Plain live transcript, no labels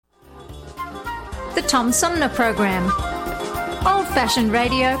The Tom Sumner Program. Old-fashioned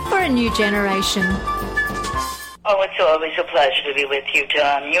radio for a new generation. Oh, it's always a pleasure to be with you,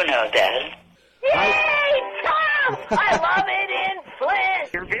 Tom. You know that. Yay, Tom! I love it in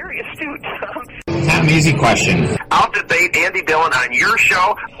Flint! You're very astute, Tom. Tom, easy question. I'll debate Andy Dillon on your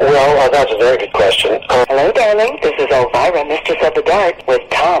show. Well, that's a very good question. Hello, darling. This is Elvira, Mistress of the Dark, with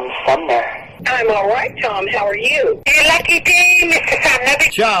Tom Sumner. I'm all right, Tom. How are you? You lucky day, Mr.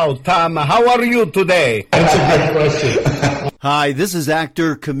 Sumner. Ciao, Tom. How are you today? That's a good question. Hi, this is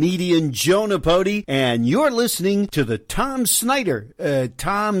actor, comedian Joe Napodi, and you're listening to the Tom Smothers.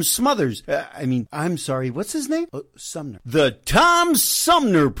 I'm sorry, what's his name? Sumner. The Tom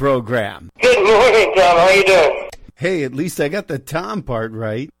Sumner Program. Good morning, Tom. How you doing? Hey, at least I got the Tom part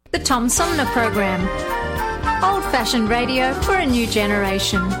right. The Tom Sumner Program. Old-fashioned radio for a new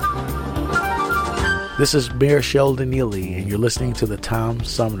generation. This is Mayor Sheldon Neely, and you're listening to the Tom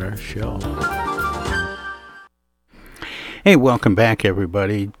Sumner Show. Hey, welcome back,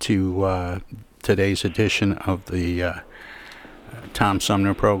 everybody, to today's edition of the Tom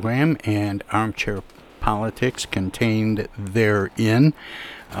Sumner Program and Armchair Politics contained therein.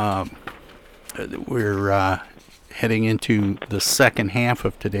 We're heading into the second half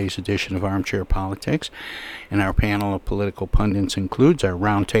of today's edition of Armchair Politics, and our panel of political pundits includes our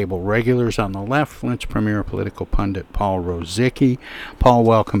roundtable regulars on the left, Flint's premier political pundit, Paul Rosicki. Paul,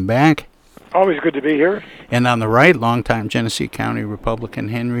 welcome back. Always good to be here. And on the right, longtime Genesee County Republican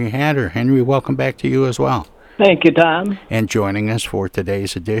Henry Hatter. Henry, welcome back to you as well. Thank you, Tom. And joining us for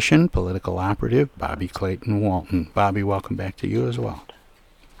today's edition, political operative Bobby Clayton Walton. Bobby, welcome back to you as well.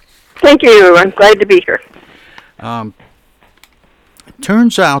 Thank you. I'm glad to be here.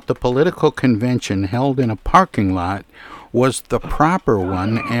 Turns out the political convention held in a parking lot was the proper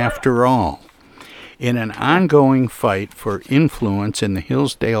one after all. In an ongoing fight for influence in the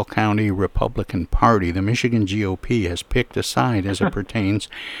Hillsdale County Republican Party, the Michigan GOP has picked a side as it pertains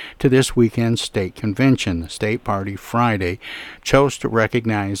to this weekend's state convention. The state party Friday chose to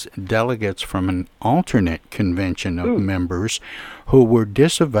recognize delegates from an alternate convention of members who were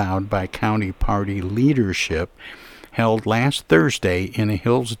disavowed by county party leadership held last Thursday in a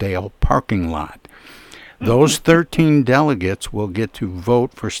Hillsdale parking lot. Those 13 delegates will get to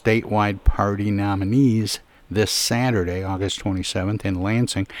vote for statewide party nominees this Saturday, August 27th, in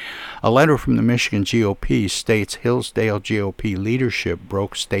Lansing. A letter from the Michigan GOP states Hillsdale GOP leadership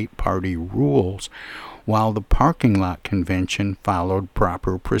broke state party rules while the parking lot convention followed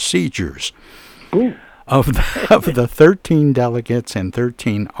proper procedures. Of the 13 delegates and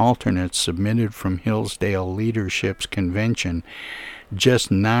 13 alternates submitted from Hillsdale Leadership's convention,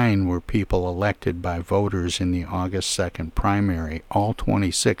 just 9 were people elected by voters in the August 2nd primary. All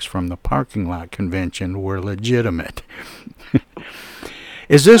 26 from the parking lot convention were legitimate.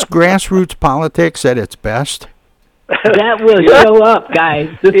 Is this grassroots politics at its best? That will show up, guys.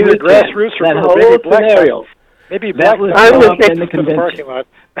 This Either grassroots or that whole scenario. Maybe black will show up in the convention.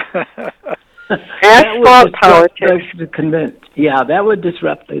 Asphalt politics. Yeah, that would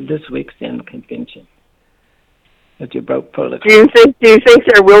disrupt this week's convention. That you broke protocol. Do you think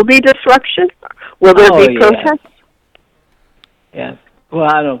there will be disruption? Will there be protests? Yes. Well,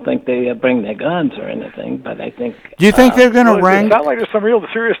 I don't think they bring their guns or anything, but I think. Do you think they're going to It sounds like there's some real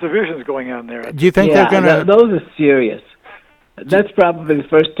serious divisions going on there. Do you think they're going to? Those are serious. That's probably the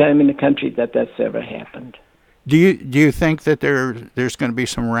first time in the country that's ever happened. Do you think that there's going to be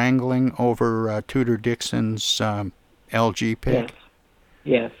some wrangling over Tudor Dixon's LG pick?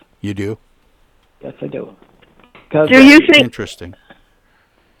 Yes. You do? Yes, I do. Do you think interesting?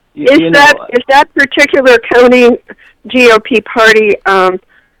 Is that particular county GOP party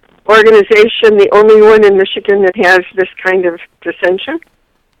organization the only one in Michigan that has this kind of dissension?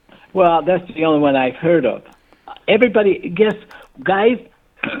 Well, that's the only one I've heard of. Everybody, guys,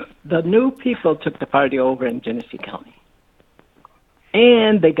 the new people took the party over in Genesee County,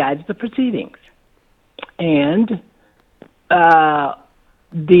 and they guided the proceedings. And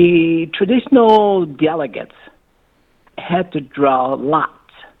the traditional delegates had to draw lots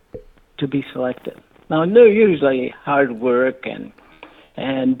to be selected. Now, they're usually hard work and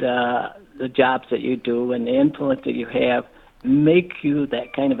the jobs that you do and the influence that you have make you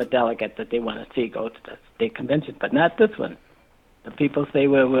that kind of a delegate that they want to see go to the state convention, but not this one. The people say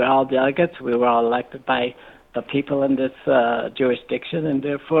we're all delegates, we were all elected by the people in this jurisdiction, and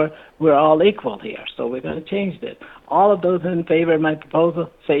therefore we're all equal here, so we're going to change this. All of those in favor of my proposal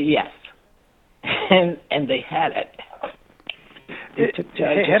say yes, and they had it.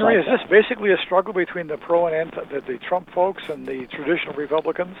 Henry, is this basically a struggle between the pro and anti, the Trump folks and the traditional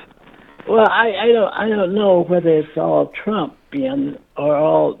Republicans? Well, I don't know whether it's all Trump or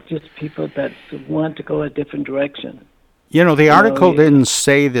all just people that want to go a different direction. You know, the article didn't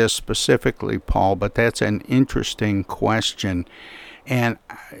say this specifically, Paul, but that's an interesting question. And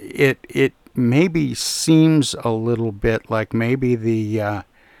it maybe seems a little bit like maybe the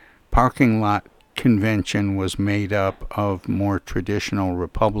parking lot convention was made up of more traditional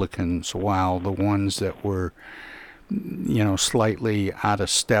Republicans, while the ones that were, slightly out of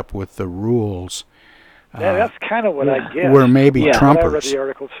step with the rules. Yeah, that's kind of what I guess. Were maybe Trumpers. I read the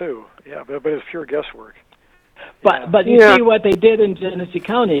article too. Yeah, but it's pure guesswork. But you see what they did in Genesee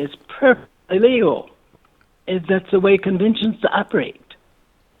County is perfectly legal. That's the way conventions operate.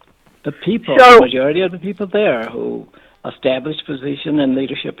 The people, the majority of the people there who established position and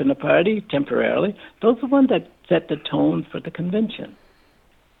leadership in the party temporarily, those are the ones that set the tone for the convention.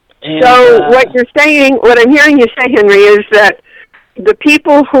 And, what you're saying, what I'm hearing you say, Henry, is that the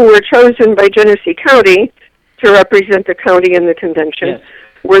people who were chosen by Genesee County to represent the county in the convention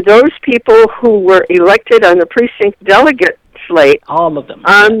were those people who were elected on the precinct delegate slate. All of them.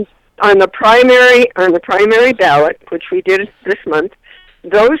 On the primary ballot, which we did this month.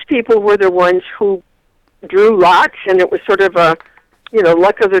 Those people were the ones who drew lots, and it was sort of a,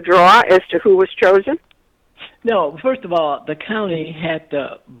 luck of the draw as to who was chosen. No, first of all, the county had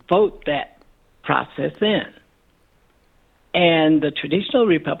to vote that process in. And the traditional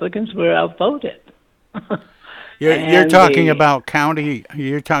Republicans were outvoted. You're talking about county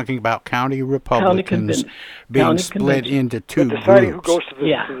Republicans being split into two groups. Deciding who goes to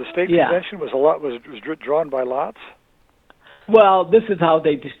the state convention was drawn by lots. Well, this is how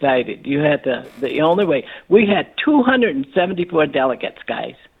they decided. You had the only way. We had 274 delegates,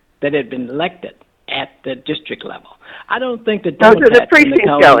 guys, that had been elected at the district level. I don't think the Democrats those are the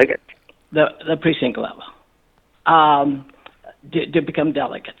precinct delegates. The precinct level to become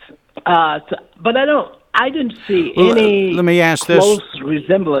delegates. But I didn't see any Let me ask close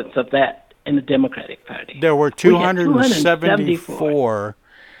resemblance of that in the Democratic Party. There were 274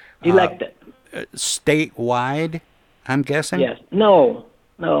 elected statewide, I'm guessing. Yes. No,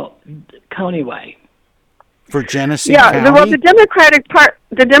 countywide. For Genesee County? Yeah, well, the Democratic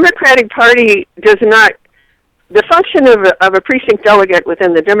Party does not. The function of a precinct delegate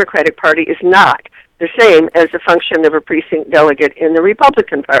within the Democratic Party is not the same as the function of a precinct delegate in the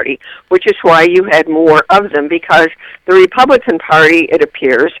Republican Party, which is why you had more of them, because the Republican Party, it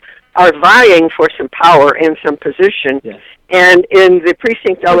appears, are vying for some power and some position. Yes. And in the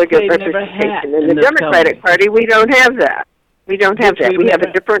precinct delegate representation in the Democratic Party, we don't have that. We don't have that. We have a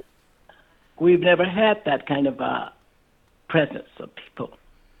different... We've never had that kind of presence of people.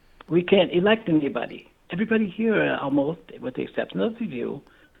 We can't elect anybody. Everybody here, almost, with the exception of a few,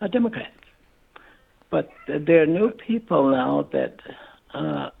 are Democrats. But there are new people now that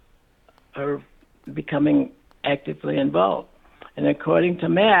are becoming actively involved. And according to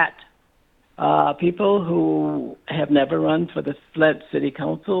Matt, people who have never run for the Flint City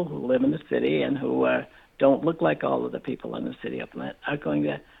Council, who live in the city and who don't look like all of the people in the city of Flint, are going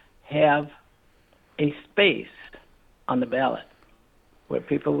to have a space on the ballot where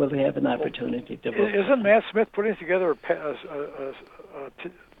people will have an opportunity to vote. Isn't Matt Smith putting together panels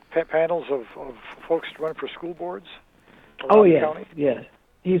of folks to run for school boards? Oh, yes, county? Yes.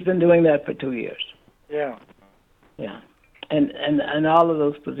 He's been doing that for 2 years. Yeah. Yeah. And all of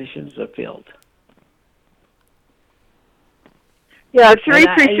those positions are filled. Yeah, three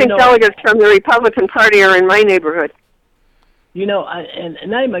precinct delegates from the Republican Party are in my neighborhood.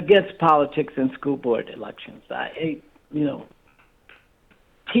 And I'm against politics in school board elections.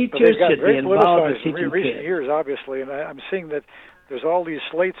 Teachers should be involved in teaching in recent kids. years, obviously, and I'm seeing that there's all these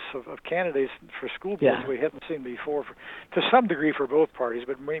slates of candidates for school boards we hadn't seen before, to some degree for both parties,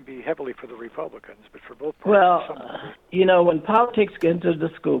 but maybe heavily for the Republicans, but for both parties. Well, when politics get into the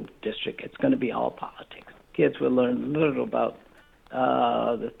school district, it's going to be all politics. Kids will learn little about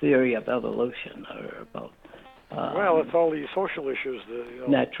the theory of evolution or about it's all these social issues,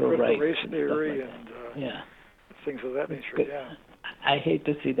 natural rights, race theory, and things of that nature. But yeah, I hate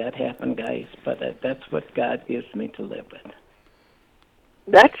to see that happen, guys, but that's what God gives me to live with.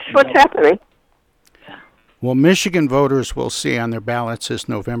 That's what's happening. Well, Michigan voters will see on their ballots this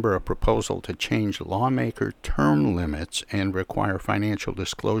November a proposal to change lawmaker term limits and require financial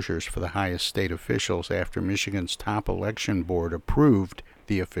disclosures for the highest state officials after Michigan's top election board approved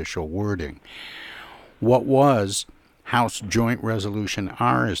the official wording. What was House Joint Resolution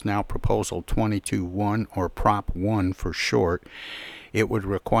R is now Proposal 22-1, or Prop 1 for short. It would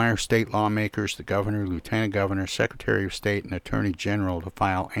require state lawmakers, the governor, lieutenant governor, secretary of state, and attorney general to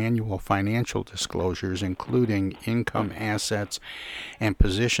file annual financial disclosures, including income, assets, and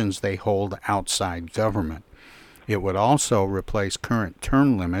positions they hold outside government. It would also replace current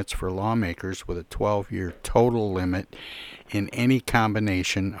term limits for lawmakers with a 12-year total limit in any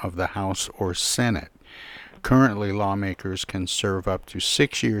combination of the House or Senate. Currently, lawmakers can serve up to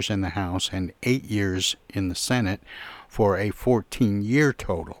 6 years in the House and 8 years in the Senate for a 14-year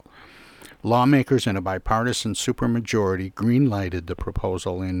total. Lawmakers in a bipartisan supermajority greenlighted the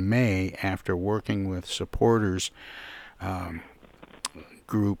proposal in May after working with supporters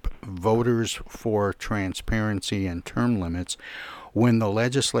group Voters for Transparency and Term Limits. When the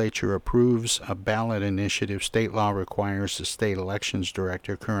legislature approves a ballot initiative, state law requires the state elections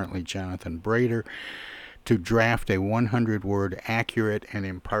director, currently Jonathan Brader, to draft a 100-word accurate and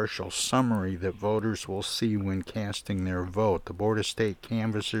impartial summary that voters will see when casting their vote. The Board of State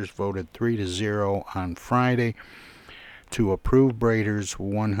Canvassers voted 3-0 on Friday to approve Brader's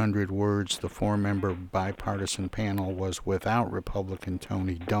 100 words. The 4-member bipartisan panel was without Republican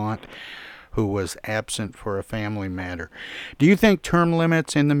Tony Daunt, who was absent for a family matter. Do you think term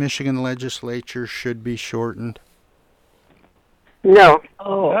limits in the Michigan legislature should be shortened? No.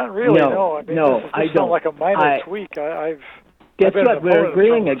 Oh, not really. No. I mean, no, I don't. Like a minor tweak. I've been what we're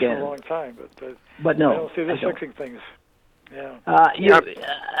agreeing for again a long time, but no, I don't see this fixing things. Yeah.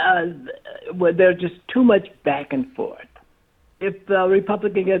 Well, there's just too much back and forth. If the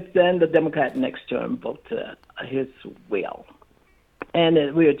Republican gets in, the Democrat next term votes his will,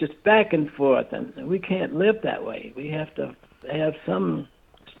 and we're just back and forth, and we can't live that way. We have to have some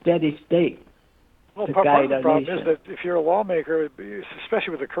steady state. Well, part of the problem is that if you're a lawmaker,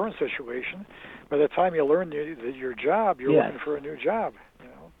 especially with the current situation, by the time you learn your job, you're looking for a new job. You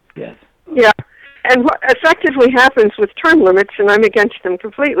know? Yes. Yeah, and what effectively happens with term limits, and I'm against them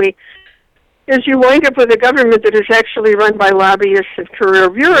completely, is you wind up with a government that is actually run by lobbyists and career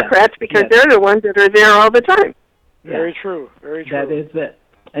bureaucrats because they're the ones that are there all the time. Very true. Very true. That is it.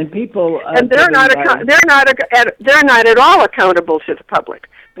 And people. And they're not at all accountable to the public.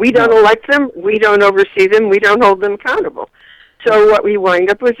 We don't elect them. We don't oversee them. We don't hold them accountable. So what we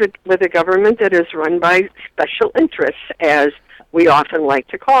wind up with a government that is run by special interests, as we often like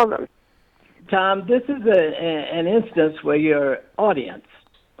to call them. Tom, this is an instance where your audience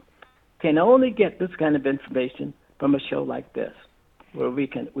can only get this kind of information from a show like this, where we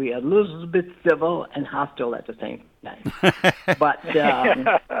are a little bit civil and hostile at the same time. But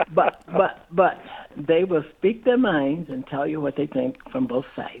they will speak their minds and tell you what they think from both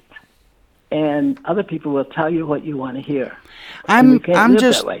sides. And other people will tell you what you want to hear. I'm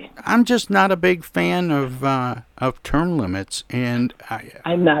just not a big fan of term limits, and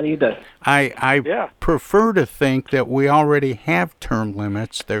I'm not either. I prefer to think that we already have term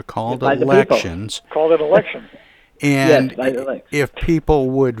limits. They're called elections. Called an election. And if people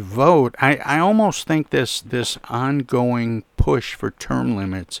would vote, I almost think this ongoing push for term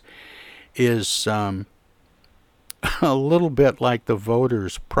limits is a little bit like the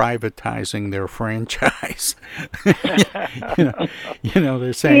voters privatizing their franchise.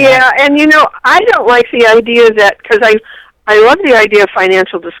 They're saying... Yeah, and I don't like the idea that, because I love the idea of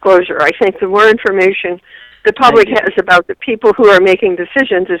financial disclosure. I think the more information the public has about the people who are making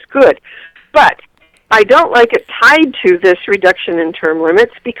decisions is good. But I don't like it tied to this reduction in term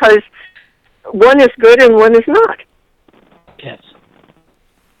limits because one is good and one is not. Yes.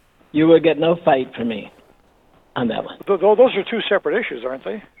 You will get no fight from me on that one. Those are two separate issues, aren't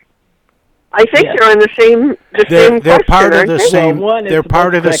they? I think they're on the same they're question, part of the they? same. Well, they're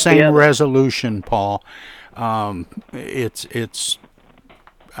part of the same resolution, Paul. It's.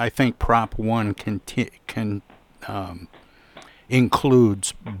 I think Prop 1 can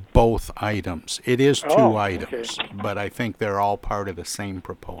includes both items. It is two items, but I think they're all part of the same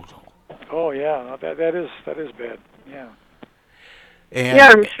proposal. Oh yeah, that is bad. Yeah.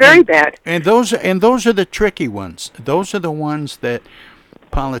 It's very bad. And those are the tricky ones. Those are the ones that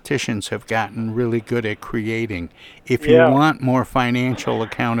politicians have gotten really good at creating. If you want more financial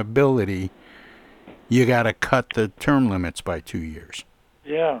accountability, you got to cut the term limits by 2 years.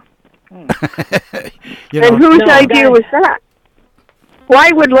 Yeah. And whose idea was that?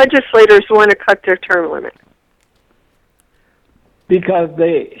 Why would legislators want to cut their term limit? Because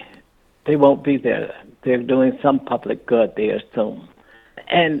they won't be there. They're doing some public good, they assume.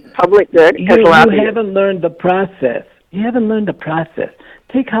 And public good. You haven't learned the process. You haven't learned the process.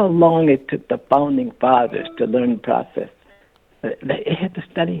 Take how long it took the founding fathers to learn the process. They had to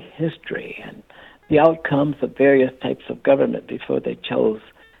study history, and the outcomes of various types of government before they chose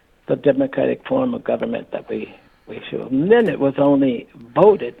the democratic form of government that we chose. And then it was only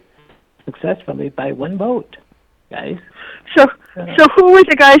voted successfully by one vote, guys. So who were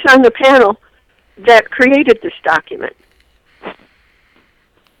the guys on the panel that created this document?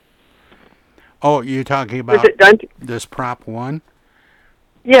 Oh, you're talking about this Prop 1?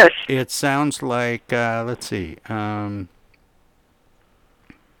 Yes. It sounds like, let's see,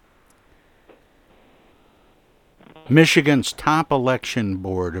 Michigan's top election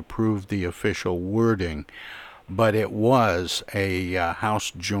board approved the official wording, but it was a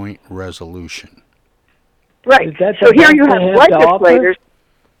House joint resolution. Right. So here you have legislators.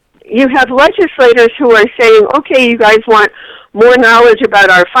 You have legislators who are saying, okay, you guys want more knowledge about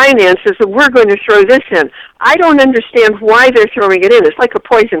our finances, so we're going to throw this in. I don't understand why they're throwing it in. It's like a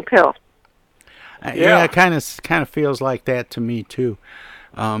poison pill. Yeah, it kind of feels like that to me too.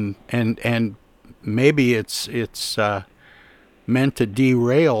 And maybe it's meant to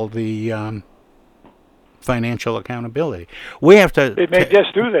derail the financial accountability. We have to. It may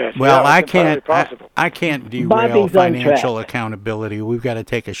just do that. Well, yeah, I can't derail financial accountability. We've got to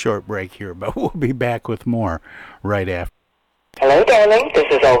take a short break here, but we'll be back with more right after. Hello, darling. This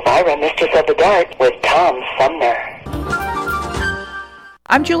is Elvira, Mistress of the Dark, with Tom Sumner.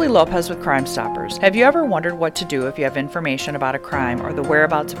 I'm Julie Lopez with Crime Stoppers. Have you ever wondered what to do if you have information about a crime or the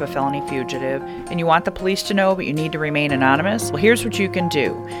whereabouts of a felony fugitive and you want the police to know but you need to remain anonymous? Well, here's what you can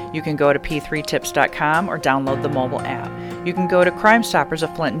do. You can go to p3tips.com or download the mobile app. You can go to Crime Stoppers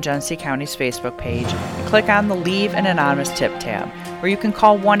of Flint and Genesee County's Facebook page and click on the Leave an Anonymous Tip tab, where you can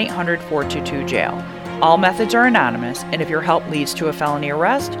call 1-800-422-JAIL. All methods are anonymous, and if your help leads to a felony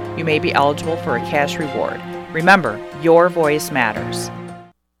arrest, you may be eligible for a cash reward. Remember, your voice matters.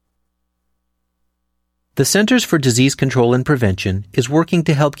 The Centers for Disease Control and Prevention is working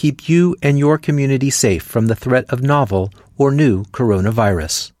to help keep you and your community safe from the threat of novel or new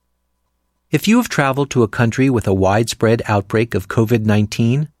coronavirus. If you have traveled to a country with a widespread outbreak of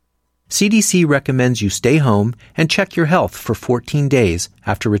COVID-19, CDC recommends you stay home and check your health for 14 days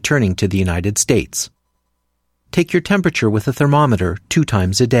after returning to the United States. Take your temperature with a thermometer 2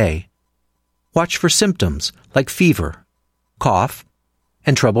 times a day. Watch for symptoms like fever, cough,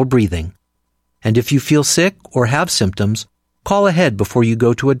 and trouble breathing. And if you feel sick or have symptoms, call ahead before you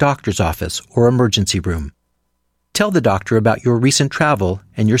go to a doctor's office or emergency room. Tell the doctor about your recent travel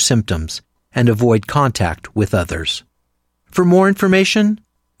and your symptoms, and avoid contact with others. For more information,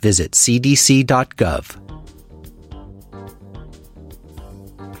 visit cdc.gov.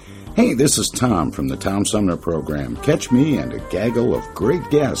 Hey, this is Tom from the Tom Sumner Program. Catch me and a gaggle of great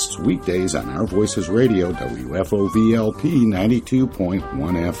guests weekdays on Our Voices Radio, WFOVLP 92.1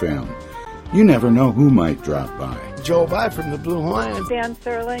 FM. You never know who might drop by. Joe Vai from the Blue Hawaiian. Dan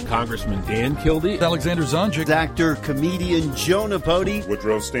Sterling. Congressman Dan Kildee. Alexander Zonjic. Actor, comedian Joe Napodi.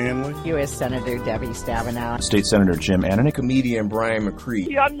 Woodrow Stanley. U.S. Senator Debbie Stabenow. State Senator Jim Ananich. Comedian Brian McCree.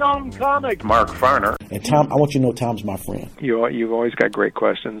 The unknown comic. Mark Farner. And Tom, I want you to know Tom's my friend. You've always got great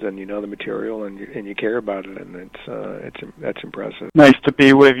questions, and you know the material, and you care about it, and that's impressive. Nice to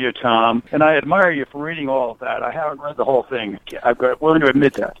be with you, Tom. And I admire you for reading all of that. I haven't read the whole thing. I'm willing to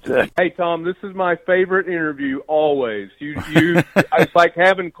admit that. Hey, Tom, this is my favorite interview always. It's like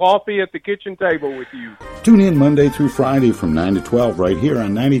having coffee at the kitchen table with you. Tune in Monday through Friday from 9 to 12 right here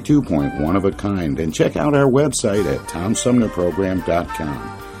on 92.1 of a kind, and check out our website at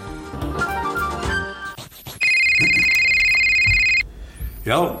TomSumnerProgram.com.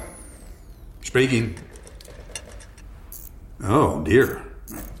 Hello. Speaking. Oh, dear.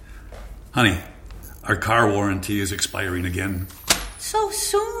 Honey, our car warranty is expiring again. So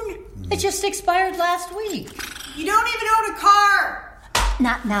soon? It just expired last week. You don't even own a car!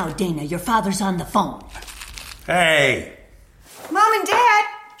 Not now, Dana. Your father's on the phone. Hey! Mom and Dad,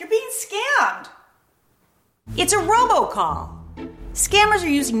 you're being scammed. It's a robocall. Scammers are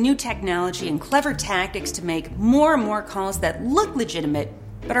using new technology and clever tactics to make more and more calls that look legitimate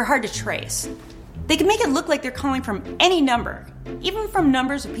but are hard to trace. They can make it look like they're calling from any number, even from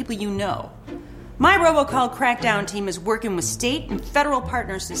numbers of people you know. My robocall crackdown team is working with state and federal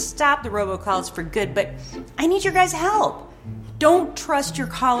partners to stop the robocalls for good, but I need your guys' help. Don't trust your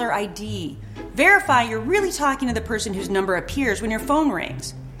caller ID. Verify you're really talking to the person whose number appears when your phone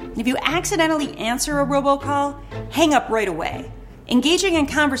rings. And if you accidentally answer a robocall, hang up right away. Engaging in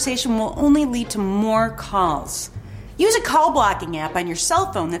conversation will only lead to more calls. Use a call blocking app on your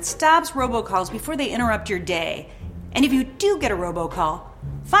cell phone that stops robocalls before they interrupt your day. And if you do get a robocall,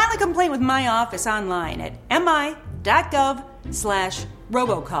 file a complaint with my office online at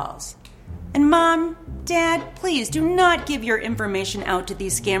mi.gov/robocalls. And Mom, Dad, please do not give your information out to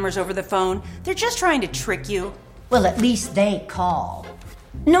these scammers over the phone. They're just trying to trick you. Well, at least they call.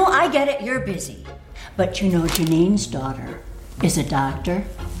 No, I get it, you're busy. But you know, Janine's daughter is a doctor.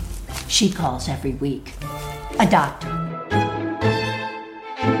 She calls every week. A doctor.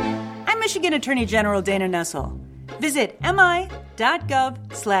 I'm Michigan Attorney General Dana Nessel. Visit mi.gov/AG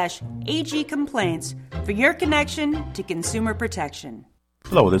complaints for your connection to consumer protection.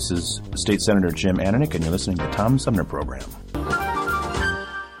 Hello, this is State Senator Jim Ananick, and you're listening to the Tom Sumner Program.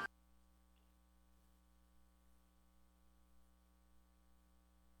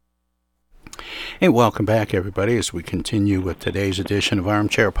 Hey, welcome back, everybody, as we continue with today's edition of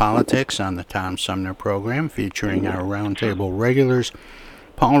Armchair Politics on the Tom Sumner Program, featuring our roundtable regulars,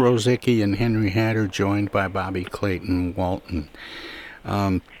 Paul Rosicki and Henry Hatter, joined by Bobby Clayton Walton.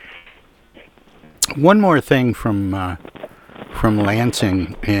 One more thing from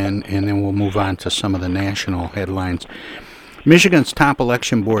Lansing, and then we'll move on to some of the national headlines. Michigan's top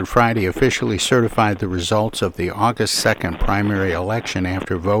election board Friday officially certified the results of the August 2nd primary election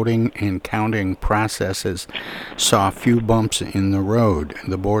after voting and counting processes saw few bumps in the road.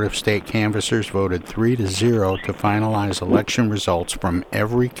 The Board of State Canvassers voted 3-0 to finalize election results from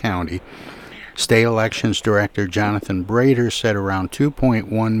every county. State Elections Director Jonathan Brader said around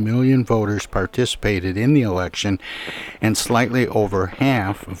 2.1 million voters participated in the election, and slightly over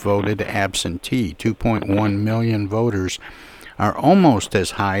half voted absentee. 2.1 million voters are almost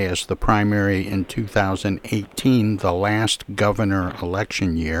as high as the primary in 2018, the last governor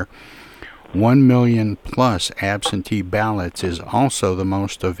election year. 1 million plus absentee ballots is also the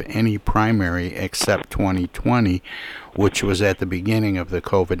most of any primary except 2020, which was at the beginning of the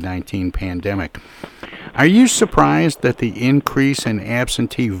COVID-19 pandemic. Are you surprised that the increase in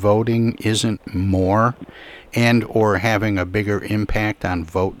absentee voting isn't more and or having a bigger impact on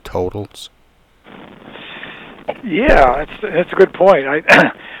vote totals? Yeah, it's a good point. I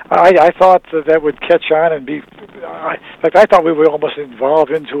thought that would catch on and be. In fact, I thought we would almost evolve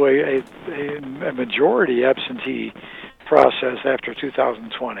into a majority absentee process after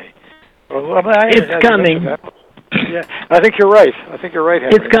 2020. Well, it's coming. Yeah, I think you're right. Henry.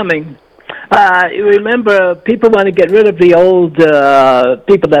 It's coming. You remember, people want to get rid of the old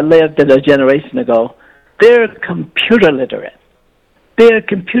people that lived a generation ago. They're computer literate. They're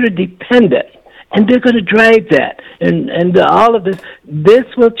computer dependent. And they're going to drive that. And all of this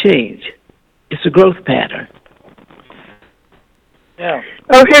will change. It's a growth pattern. Yeah.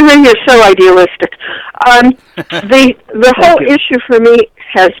 Oh, Henry, you're so idealistic. The whole issue for me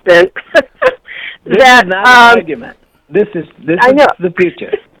has been that... This is not an argument. This is the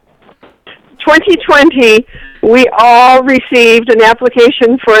future. 2020, we all received an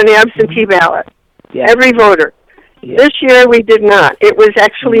application for an absentee ballot. Yes. Every voter. Yes. This year we did not. It was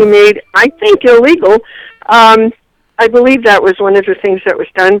actually made, I think, illegal. I believe that was one of the things that was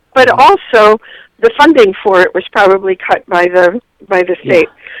done. But also, the funding for it was probably cut by the state.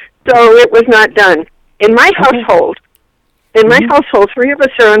 Yeah. So it was not done. In my household, 3 of us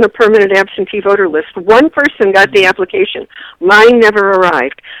are on the permanent absentee voter list. One person got the application. Mine never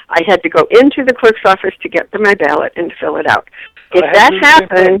arrived. I had to go into the clerk's office to get my ballot and fill it out. If that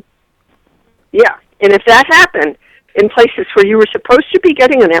happened, and if that happened in places where you were supposed to be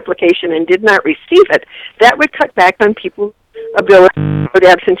getting an application and did not receive it, that would cut back on people's ability to vote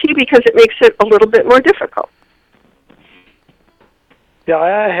absentee because it makes it a little bit more difficult. Yeah,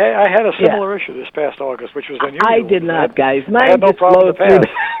 I had a similar issue this past August, which was unusual. I did not, guys. Mine had no problem flowed through.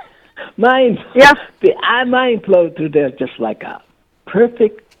 Mine flowed through there just like a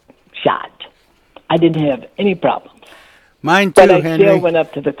perfect shot. I didn't have any problems. Mine too, Henry. But I Henry. still went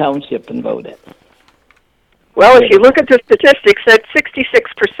up to the township and voted. Well, if you look at the statistics, that's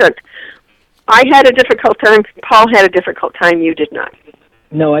 66%. I had a difficult time. Paul had a difficult time. You did not.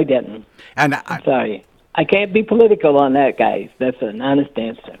 No, I didn't. And I'm sorry. I can't be political on that, guys. That's an honest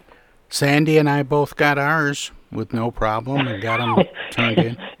answer. Sandy and I both got ours with no problem and got them turned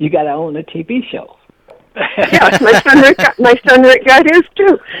in. You got to own a TV show. Yes, my son Rick got his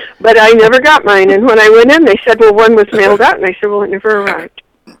too, but I never got mine. And when I went in, they said, "Well, one was mailed out," and I said, "Well, it never arrived."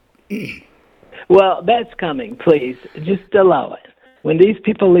 Well, that's coming. Please, just allow it. When these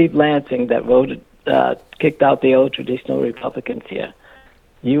people leave Lansing that voted, kicked out the old traditional Republicans here,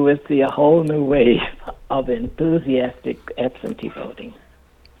 you will see a whole new wave of enthusiastic absentee voting.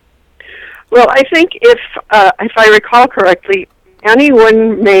 Well, I think if I recall correctly,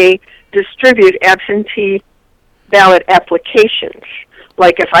 anyone may distribute absentee ballot applications.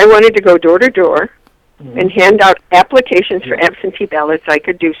 Like if I wanted to go door to door and hand out applications for absentee ballots, I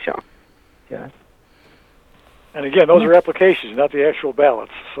could do so. Yeah. And again, those are applications, not the actual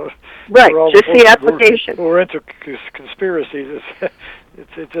ballots. So right, just the folks application. Who are into conspiracies,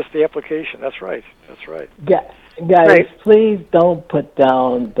 it's just the application. That's right. That's right. Guys, Right. please don't put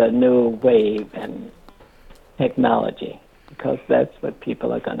down the new wave in technology, because that's what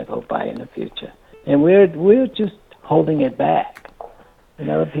people are going to go by in the future. And we're just holding it back. And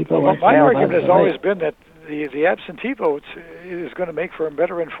other people. Well, my argument has always been. been that the absentee vote is going to make for a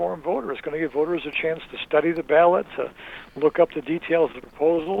better informed voter. It's going to give voters a chance to study the ballot, to look up the details of the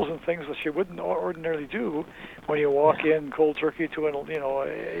proposals and things that you wouldn't ordinarily do when you walk in cold turkey to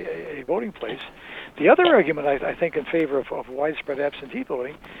a voting place. The other argument I think in favor of widespread absentee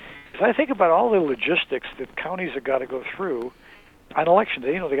voting is I think about all the logistics that counties have got to go through on election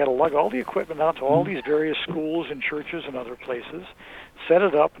day. They got to lug all the equipment out to all these various schools and churches and other places, set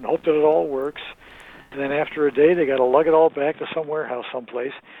it up and hope that it all works. And then after a day, they got to lug it all back to some warehouse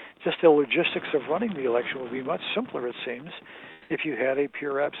someplace. Just the logistics of running the election would be much simpler, it seems, if you had a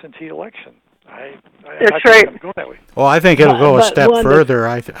pure absentee election. That's right. Go that way. Well, I think it'll go a step further.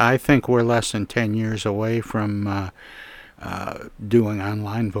 I think we're less than 10 years away from doing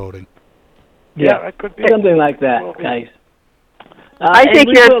online voting. Yeah, it could be something like that, guys. I think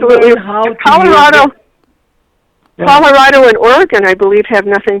you're absolutely. Colorado and Oregon, I believe, have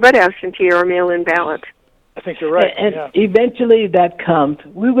nothing but absentee or mail-in ballots. I think you're right. And eventually that comes.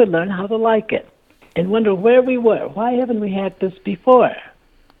 We would learn how to like it and wonder where we were. Why haven't we had this before?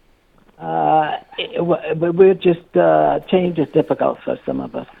 We're just change is difficult for some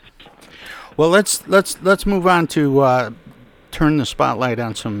of us. Well, let's move on to turn the spotlight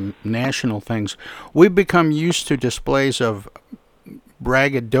on some national things. We've become used to displays of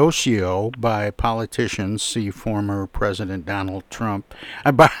braggadocio by politicians. See former President Donald Trump.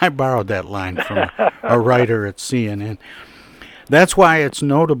 I borrowed that line from a writer at CNN. That's why it's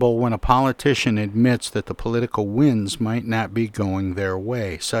notable when a politician admits that the political winds might not be going their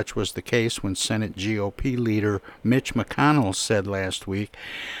way. Such was the case when Senate GOP leader Mitch McConnell said last week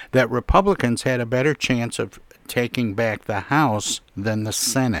that Republicans had a better chance of taking back the House than the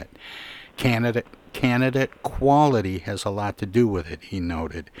Senate. Candidate quality has a lot to do with it, he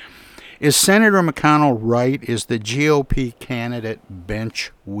noted. Is Senator McConnell right? Is the GOP candidate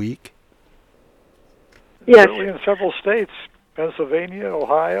bench weak? Yes. Certainly in several states, Pennsylvania,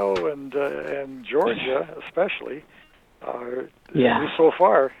 Ohio, and Georgia especially. At least so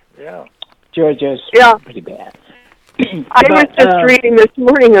far, yeah. Georgia's pretty bad. I was just reading this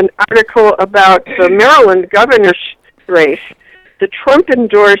morning an article about the Maryland governor's race. The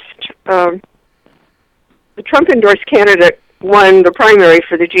Trump-endorsed candidate won the primary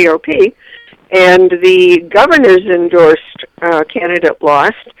for the GOP, and the governor's endorsed candidate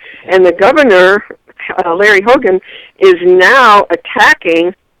lost. And the governor, Larry Hogan, is now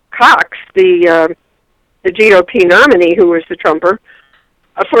attacking Cox, the GOP nominee who was the Trumper,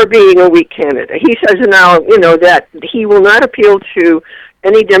 for being a weak candidate. He says now, that he will not appeal to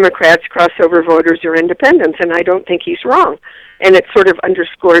any Democrats, crossover voters, or independents, and I don't think he's wrong. And it sort of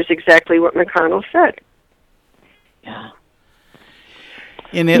underscores exactly what McConnell said. Yeah.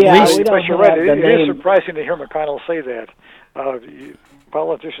 And at least, you're right. It is surprising to hear McConnell say that.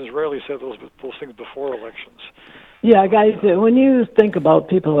 Politicians rarely say those things before elections. Yeah, guys, when you think about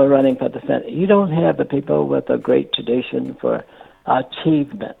people who are running for the Senate, you don't have the people with a great tradition for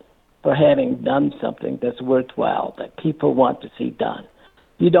achievement, for having done something that's worthwhile, that people want to see done.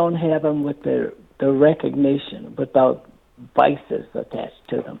 You don't have them with the recognition without vices attached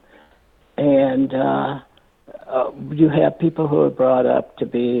to them. And you have people who are brought up to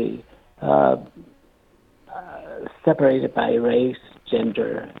be separated by race,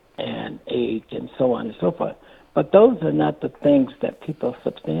 gender, and age, and so on and so forth. But those are not the things that people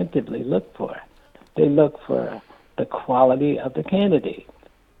substantively look for. They look for the quality of the candidate.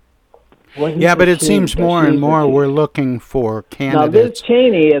 Yeah, but it seems more and more we're looking for candidates. Now, Liz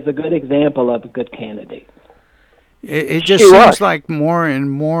Cheney is a good example of a good candidate. It just seems like more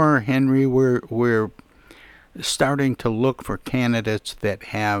and more, Henry, we're starting to look for candidates that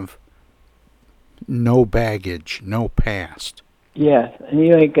have no baggage, no past. Yes, and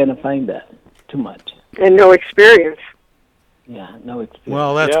you ain't going to find that too much. And no experience. Yeah, no experience.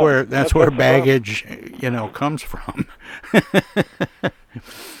 Well, that's where baggage, comes from.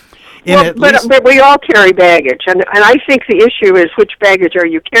 But we all carry baggage, and I think the issue is which baggage are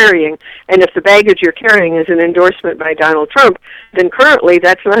you carrying, and if the baggage you're carrying is an endorsement by Donald Trump, then currently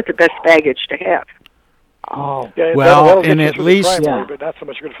that's not the best baggage to have. Oh, yeah, well, in at least, but not so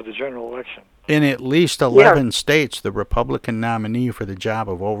much good for the general election. In at least 11 states, the Republican nominee for the job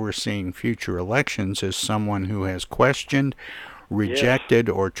of overseeing future elections is someone who has questioned, rejected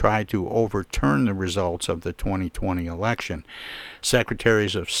or tried to overturn the results of the 2020 election.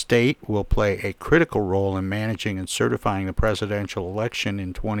 Secretaries of State will play a critical role in managing and certifying the presidential election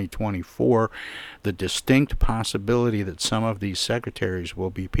in 2024. The distinct possibility that some of these secretaries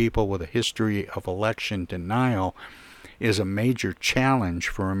will be people with a history of election denial is a major challenge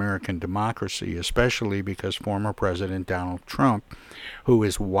for American democracy, especially because former President Donald Trump, who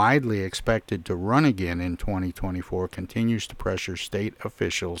is widely expected to run again in 2024, continues to pressure state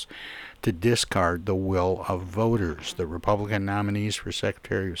officials to discard the will of voters. The Republican nominees for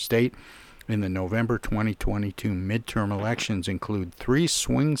Secretary of State in the November 2022 midterm elections include 3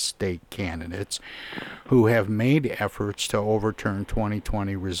 swing state candidates who have made efforts to overturn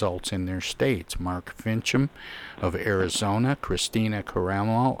 2020 results in their states. Mark Fincham of Arizona, Christina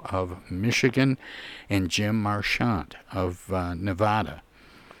Caramo of Michigan, and Jim Marchant of Nevada.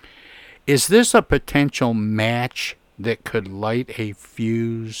 Is this a potential match that could light a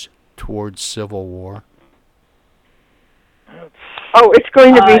fuse towards civil war? Oh, it's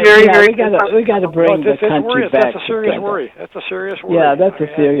going to be very, very. We got to bring the country back. That's a serious worry. That's a serious worry. Yeah, that's a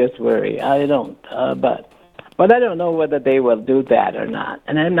serious worry. I don't, but I don't know whether they will do that or not,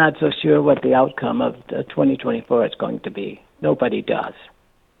 and I'm not so sure what the outcome of 2024 is going to be. Nobody does.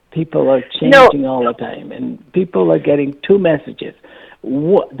 People are changing all the time, and people are getting 2 messages.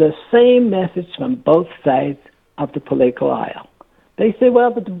 The same message from both sides of the political aisle. They say,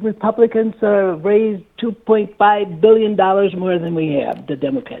 well, the Republicans raised $2.5 billion more than we have. The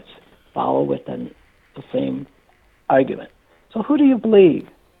Democrats follow with the same argument. So who do you believe?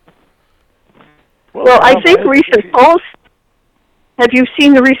 Well, I think recent polls, have you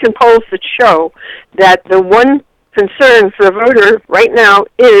seen the recent polls that show that the one concern for the voter right now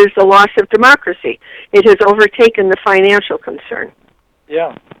is the loss of democracy? It has overtaken the financial concern.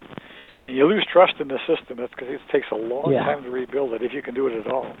 Yeah. You lose trust in the system. That's because it takes a long time to rebuild it, if you can do it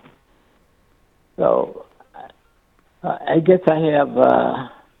at all. So, I guess I have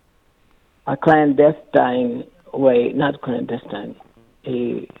a clandestine way, not clandestine,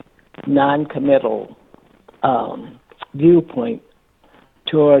 a non-committal viewpoint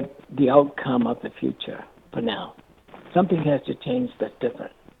toward the outcome of the future for now. Something has to change that's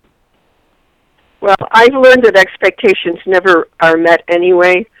different. Well, I've learned that expectations never are met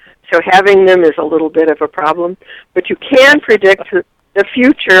anyway. So having them is a little bit of a problem. But you can predict the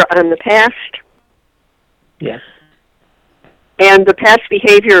future on the past. Yes. And the past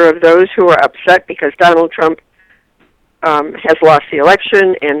behavior of those who are upset because Donald Trump has lost the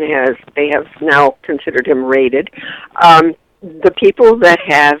election and they have now considered him raided. The people that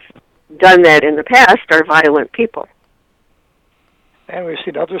have done that in the past are violent people. And we've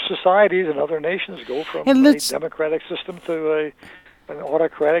seen other societies and other nations go from a democratic system to an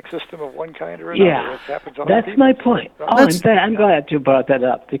autocratic system of one kind or another. Yeah, that's my point. I'm glad you brought that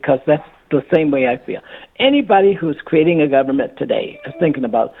up because that's the same way I feel. Anybody who's creating a government today, is thinking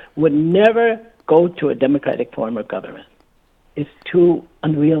about, would never go to a democratic form of government. It's too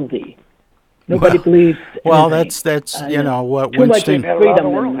unwieldy. Nobody believes. Well, anything. that's what Winston.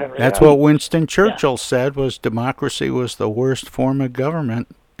 That's what Winston Churchill said was democracy was the worst form of government,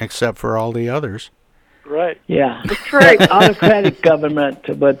 except for all the others. Right. Yeah, that's right. Autocratic government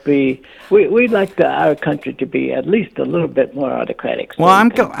would be. We'd like our country to be at least a little bit more autocratic. So well,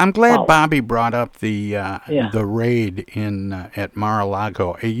 I'm glad Bobby brought up the raid at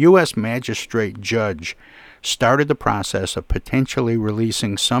Mar-a-Lago. A U.S. magistrate judge started the process of potentially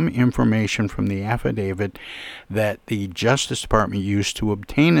releasing some information from the affidavit that the Justice Department used to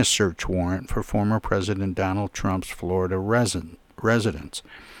obtain a search warrant for former President Donald Trump's Florida residence.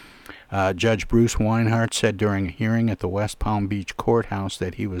 Judge Bruce Weinhardt said during a hearing at the West Palm Beach courthouse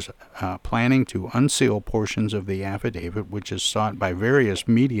that he was planning to unseal portions of the affidavit, which is sought by various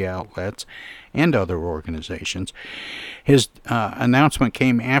media outlets and other organizations. His announcement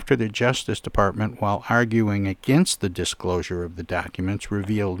came after the Justice Department, while arguing against the disclosure of the documents,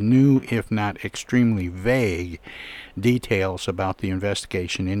 revealed new, if not extremely vague, details about the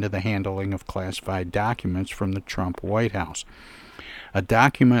investigation into the handling of classified documents from the Trump White House. A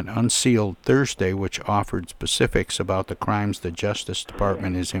document unsealed Thursday which offered specifics about the crimes the Justice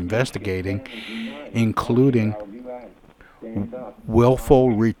Department is investigating, including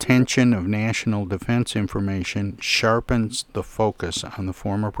willful retention of national defense information, sharpens the focus on the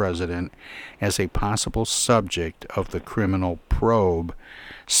former president as a possible subject of the criminal probe,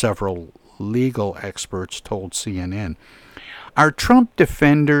 several legal experts told CNN. Are Trump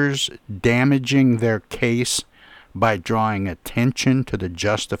defenders damaging their case by drawing attention to the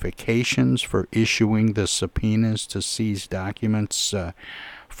justifications for issuing the subpoenas to seize documents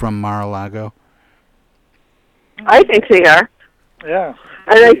from Mar-a-Lago? I think they are. Yeah.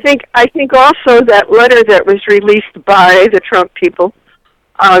 And I think also that letter that was released by the Trump people,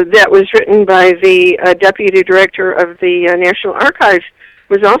 that was written by the deputy director of the National Archives,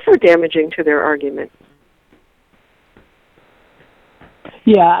 was also damaging to their argument.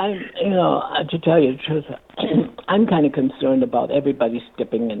 Yeah, to tell you the truth, I'm kind of concerned about everybody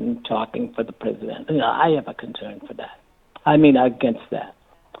stepping in and talking for the president. I have a concern for that. I mean, against that,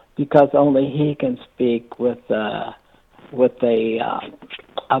 because only he can speak with a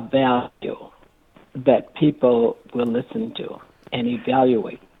value that people will listen to and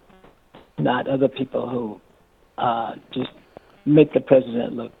evaluate, not other people who just make the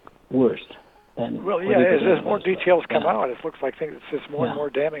president look worse. Well, yeah, as more details come out, it looks like it's more and more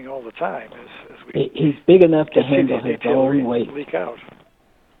damning all the time. He's big enough to handle his own weight. Leak out.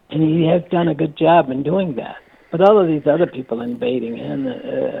 And he has done a good job in doing that. But all of these other people invading him,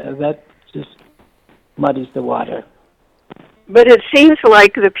 that just muddies the water. But it seems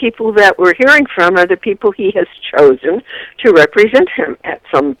like the people that we're hearing from are the people he has chosen to represent him at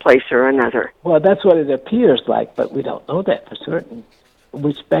some place or another. Well, that's what it appears like, but we don't know that for certain.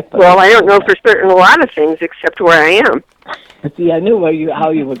 Well, I don't know for certain a lot of things except where I am. See, I knew how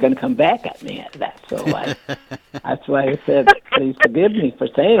you were going to come back at me at that, so that's why I said, please forgive me for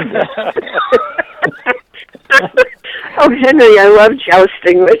saying that. Oh, Henry, I love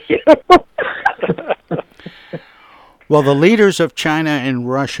jousting with you. Well, the leaders of China and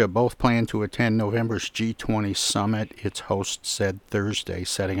Russia both plan to attend November's G20 summit, its host said Thursday,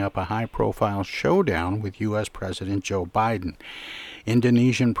 setting up a high-profile showdown with U.S. President Joe Biden.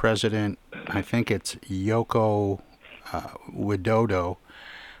 Indonesian President, I think it's Joko Widodo,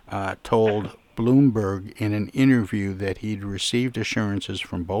 told Bloomberg in an interview that he'd received assurances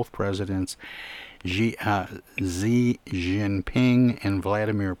from both presidents Xi Jinping and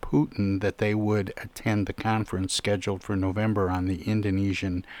Vladimir Putin that they would attend the conference scheduled for November on the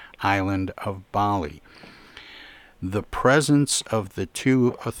Indonesian island of Bali. The presence of the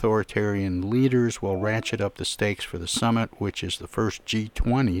two authoritarian leaders will ratchet up the stakes for the summit, which is the first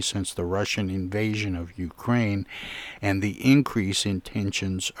G20 since the Russian invasion of Ukraine and the increase in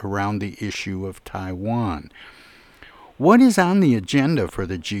tensions around the issue of Taiwan. What is on the agenda for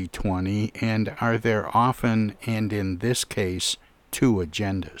the G20, and are there often, and in this case, two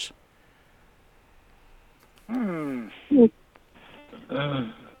agendas? There's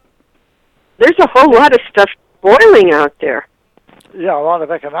a whole lot of stuff boiling out there. Yeah, a lot of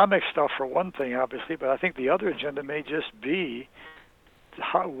economic stuff for one thing, obviously, but I think the other agenda may just be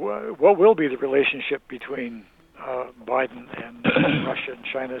what will be the relationship between Biden and Russia and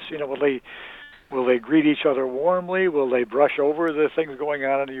China. Will they greet each other warmly? Will they brush over the things going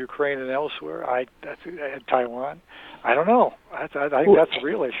on in Ukraine and elsewhere? Taiwan? I don't know. I think that's the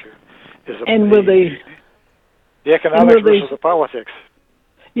real issue. The economics versus the politics?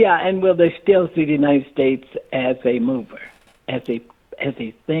 Yeah, and will they still see the United States as a mover, as a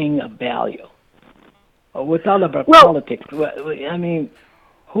thing of value? With all of our politics, I mean,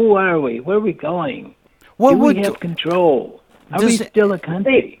 who are we? Where are we going? Do we have control? Are we still a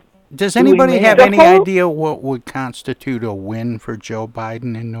country? Does anybody have any idea what would constitute a win for Joe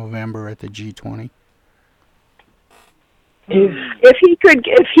Biden in November at the G20? If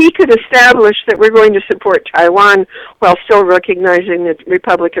he could establish that we're going to support Taiwan while still recognizing the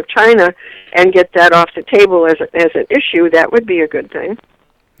Republic of China and get that off the table as an issue, that would be a good thing.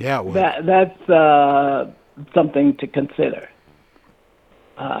 Yeah, it would. That's something to consider.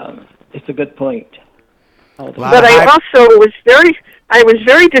 It's a good point. But I also was very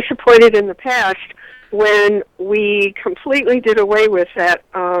disappointed in the past when we completely did away with that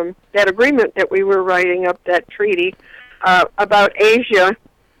agreement that we were writing up, that treaty about Asia.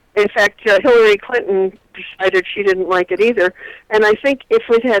 In fact, Hillary Clinton decided she didn't like it either. And I think if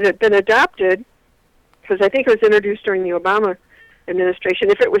it had been adopted, because I think it was introduced during the Obama administration,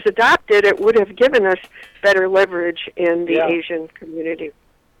 if it was adopted, it would have given us better leverage in the Asian community.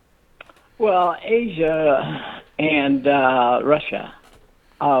 Well, Asia and Russia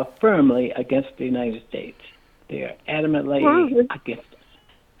are firmly against the United States. They are adamantly against us.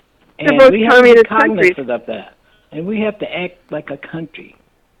 And both we have to be communist cognizant countries. of that. And we have to act like a country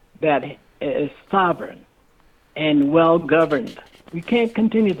that is sovereign and well-governed. We can't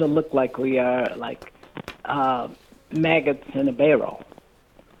continue to look like we are like maggots in a barrel.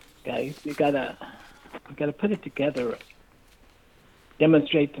 Guys, we gotta put it together.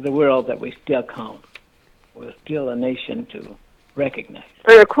 Demonstrate to the world that we still count. We're still a nation to recognize.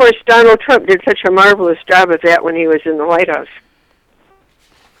 And of course, Donald Trump did such a marvelous job of that when he was in the White House.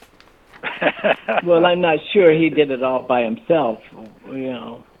 Well, I'm not sure he did it all by himself. You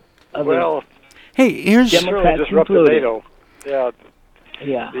know. Well, hey, here's Democrats disrupted NATO. Yeah.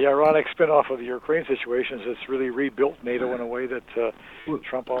 Yeah. The ironic spin-off of the Ukraine situation is it's really rebuilt NATO in a way that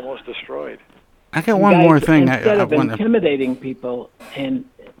Trump almost destroyed. I got one more thing. Instead of intimidating people, and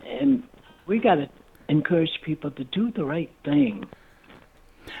we got to encourage people to do the right thing.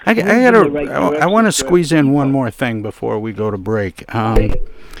 I want to squeeze in one more thing before we go to break.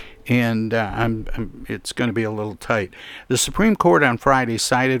 And it's going to be a little tight. The Supreme Court on Friday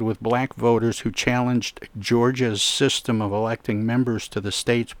sided with black voters who challenged Georgia's system of electing members to the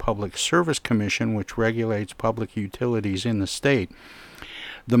state's Public Service Commission, which regulates public utilities in the state.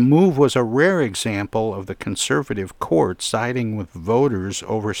 The move was a rare example of the conservative court siding with voters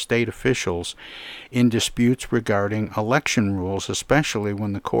over state officials in disputes regarding election rules, especially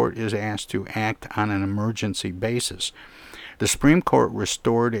when the court is asked to act on an emergency basis. The Supreme Court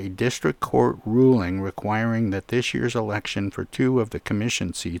restored a district court ruling requiring that this year's election for 2 of the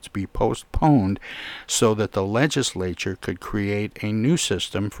commission seats be postponed so that the legislature could create a new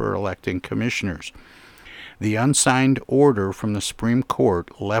system for electing commissioners. The unsigned order from the Supreme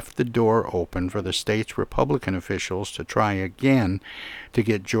Court left the door open for the state's Republican officials to try again to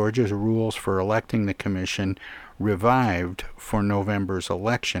get Georgia's rules for electing the commission revived for November's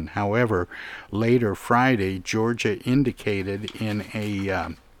election. However, later Friday, Georgia indicated in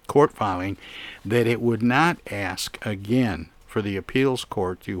a court filing that it would not ask again for the appeals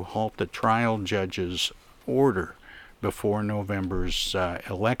court to halt the trial judge's order before November's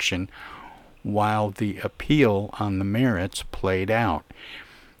election while the appeal on the merits played out.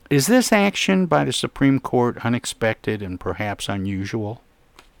 Is this action by the Supreme Court unexpected and perhaps unusual?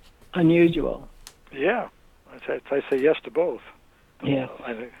 Unusual. Yeah. I say yes to both. Yeah.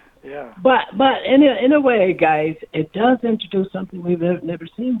 Yeah. But in a way, guys, it does introduce something we've never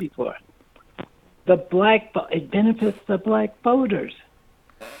seen before. It benefits the black voters.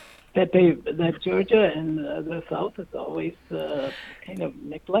 That Georgia and the South has always kind of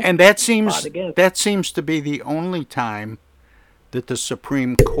neglected. And that seems to be the only time that the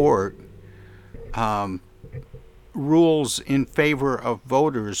Supreme Court rules in favor of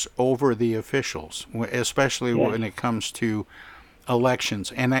voters over the officials, especially when it comes to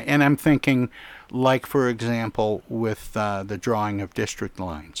elections. And I'm thinking, like, for example, with the drawing of district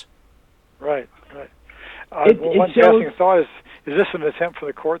lines. Right. One passing thought is this an attempt for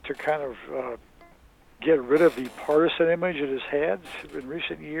the court to kind of get rid of the partisan image it has had in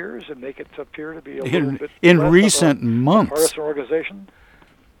recent years and make it appear to be a little bit in less recent of a months partisan organization?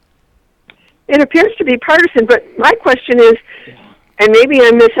 It appears to be partisan, but my question is, and maybe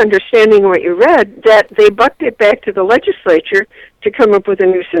I'm misunderstanding what you read, that they bucked it back to the legislature to come up with a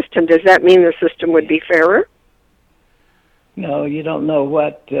new system. Does that mean the system would be fairer? No, you don't know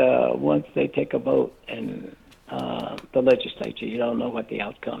what, once they take a vote in the legislature, you don't know what the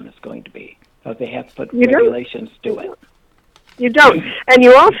outcome is going to be. Because they have to put regulations to it. You don't. And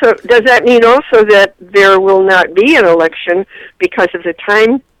you also, does that mean also that there will not be an election because of the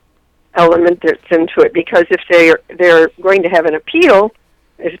time element that's into it? Because if they're going to have an appeal,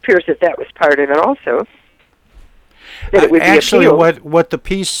 it appears that was part of it also. That it would actually, be what the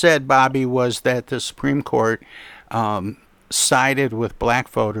piece said, Bobby, was that the Supreme Court sided with black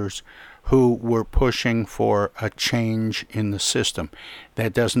voters who were pushing for a change in the system.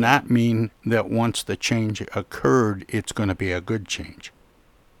 That does not mean that once the change occurred, it's going to be a good change.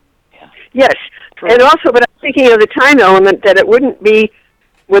 Yes, and also, but I'm thinking of the time element, that it wouldn't be,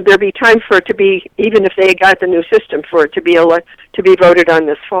 would there be time for it to be, even if they got the new system, for it to be voted on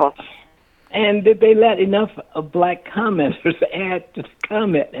this fall? And did they let enough of black commenters add to the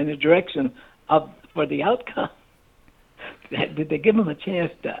comment and the direction for the outcome? Did they give them a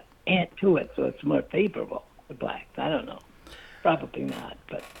chance to add to it so it's more favorable to blacks? I don't know. Probably not.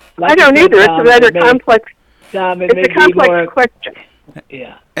 But I don't either. It's a rather complex. It's a complex question.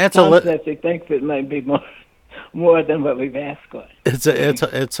 Yeah. Tom says he thinks it might be more than what we've asked for.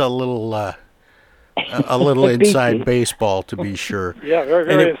 It's a little inside baseball, to be sure. Yeah,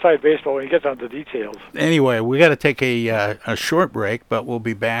 very inside baseball when you get down to details. Anyway, we got to take a short break, but we'll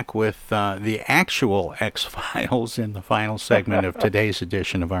be back with the actual X-Files in the final segment of today's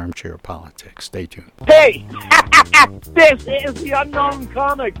edition of Armchair Politics. Stay tuned. Hey, this is the Unknown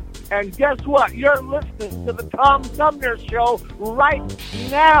Comic, and guess what? You're listening to the Tom Sumner Show right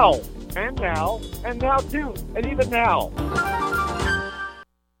now. And now too, and even now.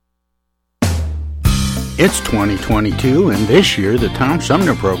 It's 2022, and this year the Tom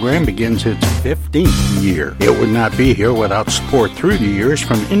Sumner program begins its 15th year. It would not be here without support through the years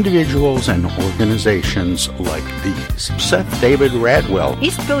from individuals and organizations like these. Seth David Radwell,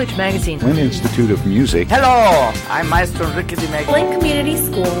 East Village Magazine, Flint Institute of Music, Hello, I'm Maestro Rickety Mag. Flint Community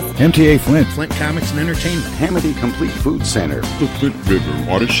Schools, MTA Flint, Flint Comics and Entertainment, Hamady Complete Food Center, the Flint River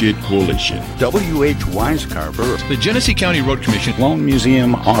Watershed Coalition, W.H. Wisecarver, the Genesee County Road Commission, Lone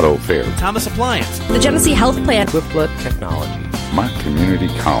Museum Auto Fair, Thomas Appliance, the Genesee Health Plan, Whiplet Technology, Mott Community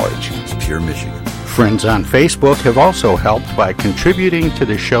College, Pure Michigan. Friends on Facebook have also helped by contributing to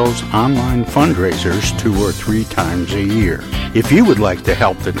the show's online fundraisers 2 or 3 times a year. If you would like to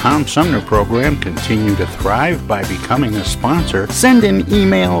help the Tom Sumner program continue to thrive by becoming a sponsor, send an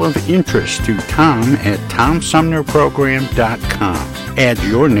email of interest to tom@tomsumnerprogram.com. Add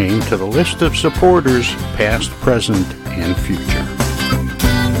your name to the list of supporters, past, present, and future.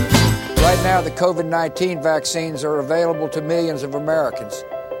 Right now, the COVID-19 vaccines are available to millions of Americans,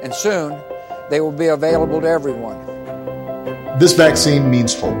 and soon they will be available to everyone. This vaccine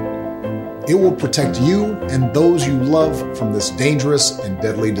means hope. It will protect you and those you love from this dangerous and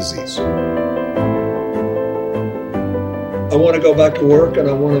deadly disease. I want to go back to work, and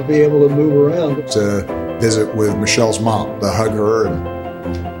I want to be able to move around. To visit with Michelle's mom, to hug her and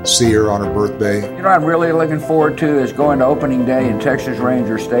see her on her birthday. You know what I'm really looking forward to is going to opening day in Texas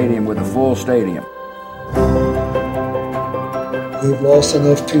Ranger Stadium with a full stadium. We've lost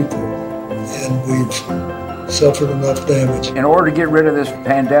enough people, and we've suffered enough damage. In order to get rid of this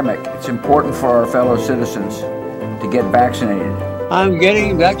pandemic, it's important for our fellow citizens to get vaccinated. I'm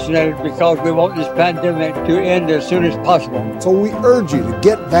getting vaccinated because we want this pandemic to end as soon as possible. So we urge you to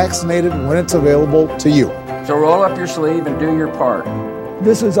get vaccinated when it's available to you. So roll up your sleeve and do your part.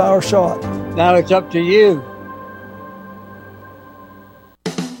 This is our shot. Now it's up to you.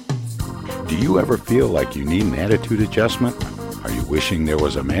 Do you ever feel like you need an attitude adjustment? Are you wishing there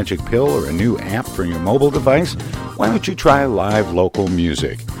was a magic pill or a new app for your mobile device? Why don't you try live local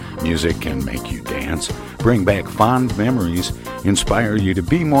music? Music can make you dance, bring back fond memories, inspire you to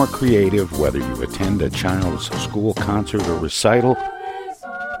be more creative, whether you attend a child's school concert or recital,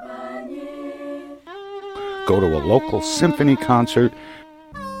 go to a local symphony concert,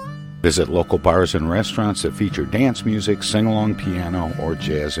 visit local bars and restaurants that feature dance music, sing-along piano, or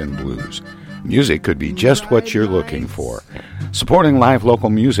jazz and blues. Music could be just what you're looking for. Supporting live local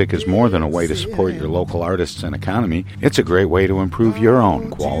music is more than a way to support your local artists and economy. It's a great way to improve your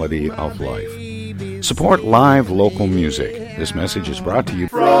own quality of life. Support live local music. This message is brought to you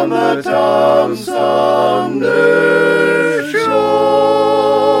from the Tom Sumner Show.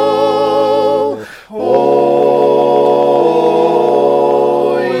 Oh,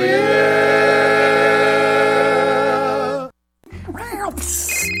 yeah.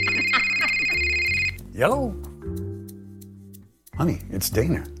 Hello? Honey, it's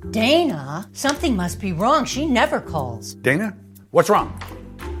Dana. Dana? Something must be wrong. She never calls. Dana, what's wrong?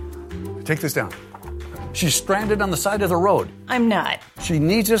 Take this down. She's stranded on the side of the road. I'm not. She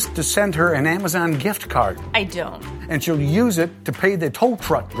needs us to send her an Amazon gift card. I don't. And she'll use it to pay the tow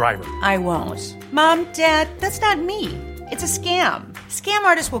truck driver. I won't. Mom, Dad, that's not me. It's a scam. Scam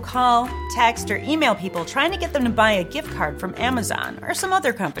artists will call, text, or email people trying to get them to buy a gift card from Amazon or some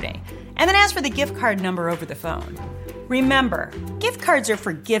other company, and then ask for the gift card number over the phone. Remember, gift cards are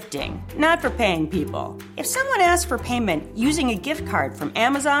for gifting, not for paying people. If someone asks for payment using a gift card from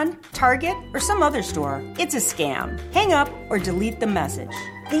Amazon, Target, or some other store, it's a scam. Hang up or delete the message.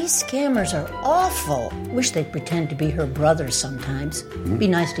 These scammers are awful. Wish they'd pretend to be her brother sometimes. Be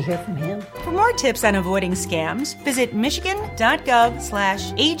nice to hear from him. For more tips on avoiding scams, visit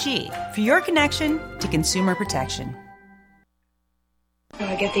michigan.gov/AG for your connection to consumer protection.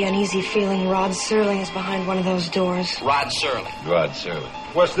 I get the uneasy feeling Rod Serling is behind one of those doors. Rod Serling. Rod Serling.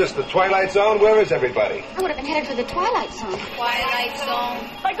 What's this, the Twilight Zone? Where is everybody? I would have been headed for the Twilight Zone. Twilight Zone?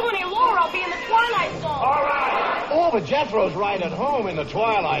 If I go any lower, I'll be in the Twilight Zone. All right. Oh, but Jethro's right at home in the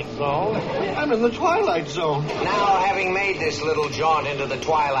Twilight Zone. I'm in the Twilight Zone. Now, having made this little jaunt into the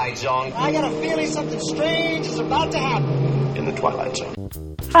Twilight Zone, I got a feeling something strange is about to happen in the Twilight Zone.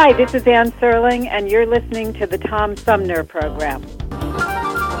 Hi, this is Ann Serling, and you're listening to the Tom Sumner Program.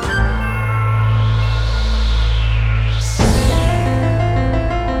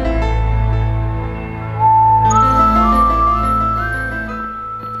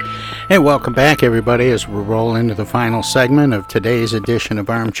 Hey, welcome back, everybody, as we roll into the final segment of today's edition of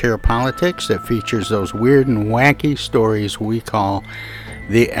Armchair Politics that features those weird and wacky stories we call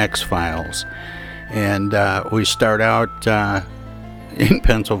the X-Files. And we start out in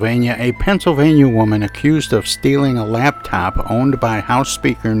Pennsylvania, a Pennsylvania woman accused of stealing a laptop owned by House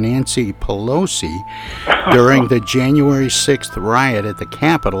Speaker Nancy Pelosi during the January 6th riot at the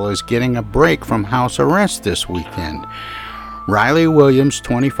Capitol is getting a break from house arrest this weekend. Riley Williams,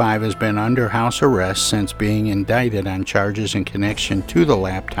 25, has been under house arrest since being indicted on charges in connection to the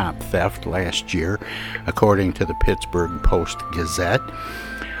laptop theft last year, according to the Pittsburgh Post-Gazette.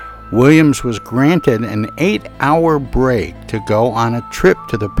 Williams was granted an 8-hour break to go on a trip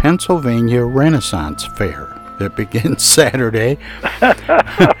to the Pennsylvania Renaissance Fair that begins Saturday,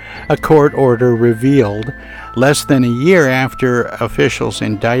 a court order revealed. Less than a year after officials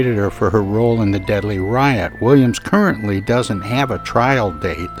indicted her for her role in the deadly riot, Williams currently doesn't have a trial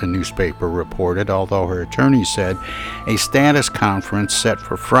date, the newspaper reported, although her attorney said a status conference set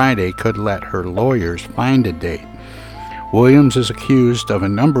for Friday could let her lawyers find a date. Williams is accused of a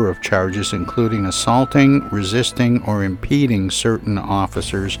number of charges, including assaulting, resisting, or impeding certain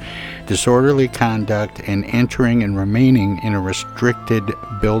officers, disorderly conduct, and entering and remaining in a restricted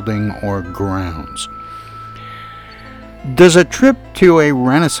building or grounds. Does a trip to a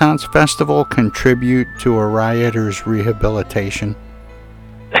Renaissance festival contribute to a rioter's rehabilitation?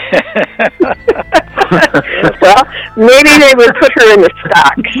 Well, maybe they would put her in the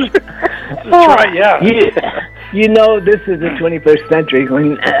stocks. That's right, yeah. You know, this is the 21st century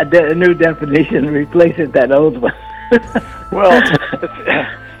when a new definition replaces that old one. Well,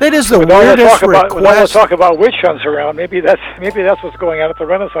 that is the weirdest request. When all the talk about witch hunts around, maybe that's what's going on at the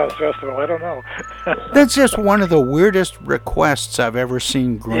Renaissance Festival. I don't know. That's just one of the weirdest requests I've ever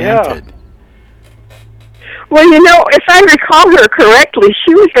seen granted. Yeah. Well, you know, if I recall her correctly,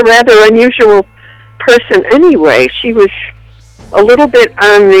 she was a rather unusual person anyway. She was a little bit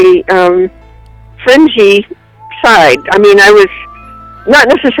on the fringy side. I mean, I was not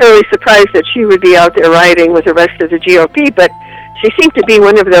necessarily surprised that she would be out there rioting with the rest of the GOP, but she seemed to be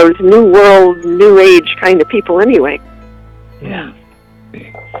one of those new world, new age kind of people anyway. Yeah.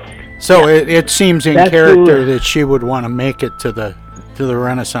 So it seems in character that she would want to make it to the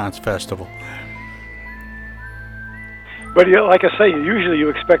Renaissance Festival. But like I say, usually you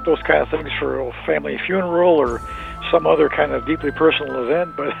expect those kind of things for a family funeral or some other kind of deeply personal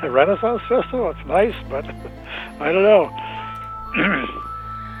event. But a Renaissance Festival, it's nice, but I don't know.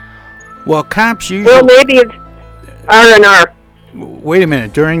 Well, cops usually... Well, maybe it's R&R. Wait a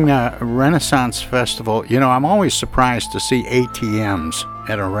minute. During the Renaissance Festival, you know, I'm always surprised to see ATMs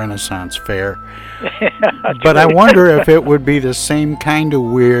at a Renaissance fair. But I wonder if it would be the same kind of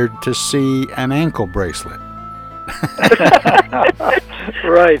weird to see an ankle bracelet.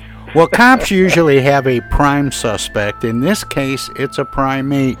 Right. Well, cops usually have a prime suspect. In this case, it's a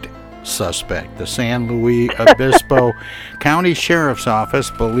primate suspect. The San Luis Obispo County Sheriff's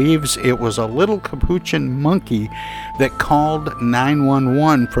Office believes it was a little capuchin monkey that called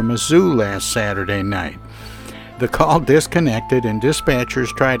 911 from a zoo last Saturday night. The call disconnected, and dispatchers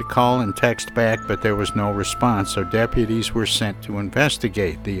tried to call and text back, but there was no response, so deputies were sent to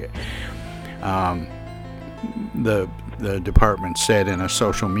investigate. The department said in a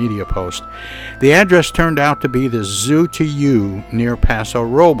social media post. The address turned out to be the Zoo to You near Paso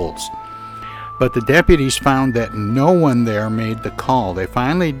Robles, but the deputies found that no one there made the call. They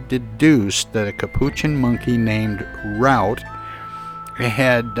finally deduced that a capuchin monkey named Route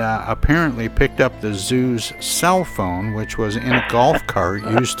had apparently picked up the zoo's cell phone, which was in a golf cart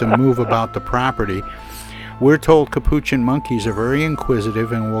used to move about the property. We're told capuchin monkeys are very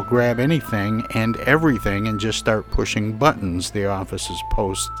inquisitive and will grab anything and everything and just start pushing buttons, the office's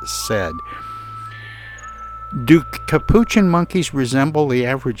post said. Do capuchin monkeys resemble the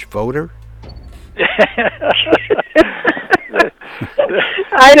average voter?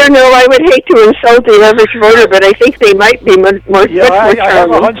 I don't know. I would hate to insult the average voter, but I think they might be more. Yeah, I have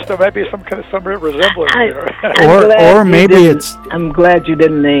a hunch there might be some resemblance there. Or maybe it's. I'm glad you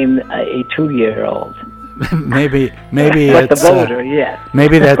didn't name a 2-year-old. maybe but it's the voter, yes.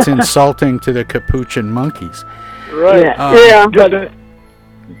 Maybe that's insulting to the capuchin monkeys. Right. Yeah.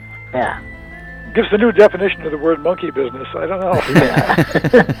 Yeah. Gives the new definition of the word monkey business. I don't know.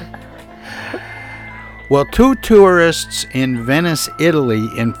 Well, 2 tourists in Venice, Italy,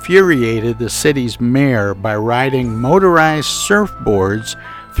 infuriated the city's mayor by riding motorized surfboards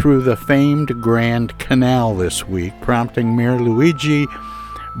through the famed Grand Canal this week, prompting Mayor Luigi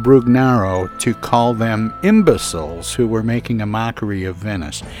Brugnaro to call them imbeciles who were making a mockery of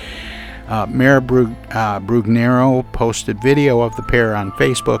Venice. Mayor Brugnaro posted video of the pair on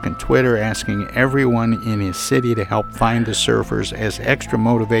Facebook and Twitter, asking everyone in his city to help find the surfers. As extra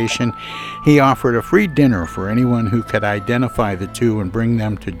motivation, he offered a free dinner for anyone who could identify the two and bring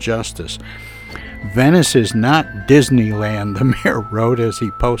them to justice. Venice is not Disneyland, the mayor wrote as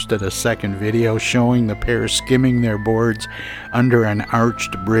he posted a second video showing the pair skimming their boards under an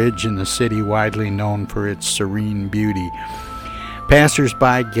arched bridge in the city widely known for its serene beauty.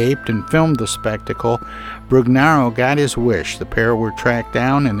 Passers-by gaped and filmed the spectacle. Brugnaro got his wish. The pair were tracked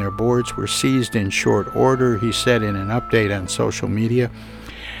down and their boards were seized in short order, he said in an update on social media.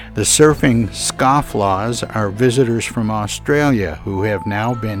 The surfing scofflaws are visitors from Australia who have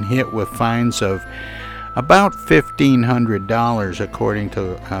now been hit with fines of about $1,500, according to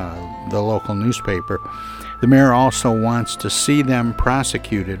the local newspaper. The mayor also wants to see them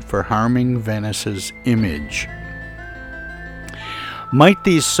prosecuted for harming Venice's image. Might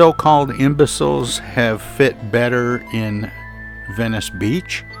these so-called imbeciles have fit better in Venice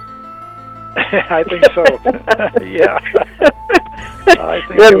Beach? I think so. Yeah. I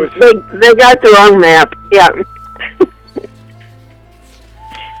think they got the wrong map. Yeah.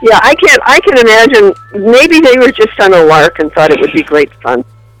 Yeah, I can imagine maybe they were just on a lark and thought it would be great fun.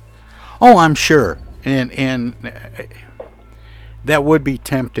 Oh, I'm sure. And that would be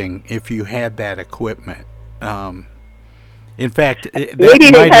tempting if you had that equipment. In fact,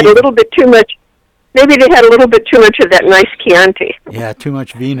 maybe they had a little bit too much. Maybe they had a little bit too much of that nice Chianti. Yeah, too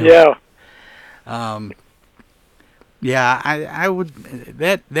much vino. Yeah. Yeah, I would.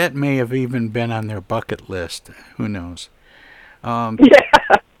 That may have even been on their bucket list. Who knows? Yeah.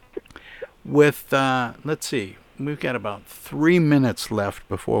 With let's see, we've got about 3 minutes left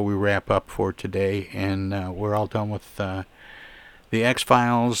before we wrap up for today, and we're all done with the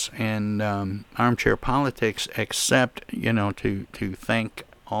X-Files and Armchair Politics, except to thank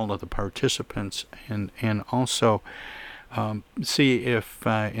all of the participants and also see if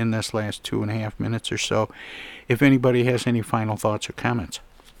in this last 2.5 minutes or so, if anybody has any final thoughts or comments.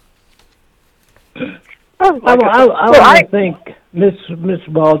 I want to thank Miss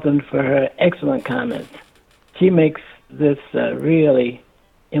Walden for her excellent comments. She makes this really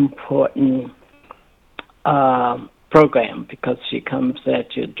important program because she comes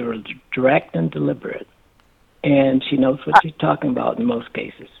at you direct and deliberate, and she knows what she's talking about in most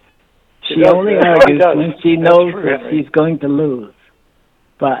cases. She only argues when she knows that she's going to lose.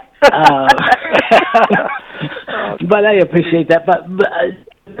 But but I appreciate that. But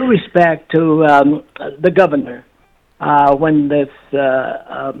due respect to the governor, when this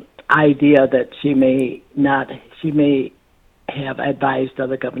idea that she may have advised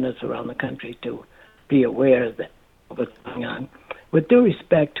other governors around the country to be aware of what's going on. With due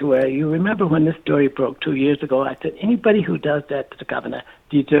respect to her, you remember when this story broke 2 years ago, I said, anybody who does that to the governor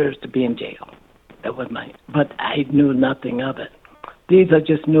deserves to be in jail. That was mine. But I knew nothing of it. These are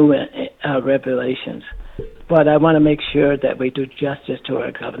just new revelations. But I want to make sure that we do justice to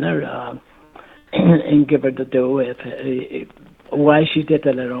our governor and give her the due. Why she did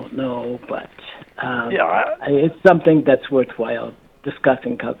that, I don't know. But it's something that's worthwhile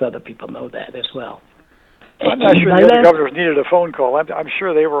discussing because other people know that as well. I'm not sure the other governors needed a phone call. I'm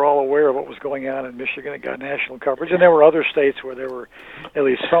sure they were all aware of what was going on in Michigan. It got national coverage, and there were other states where there were at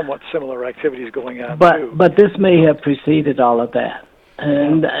least somewhat similar activities going on too. But this may have preceded all of that.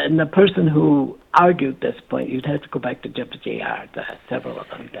 And the person who argued this point, you'd have to go back to JR. Several of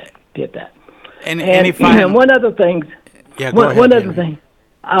them that did that. And one other thing. Yeah, go ahead. One other thing.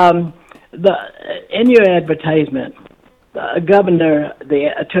 In your advertisement, the governor,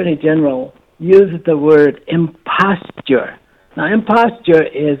 the attorney general, uses the word imposture. Now, imposture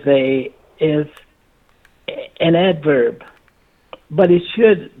is an adverb, but it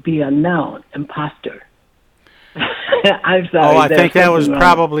should be a noun, imposter. I'm sorry. Oh, I think that was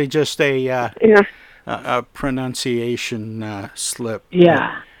probably just a pronunciation slip.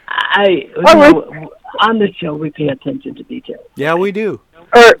 Yeah. On the show, we pay attention to details. Yeah, we do.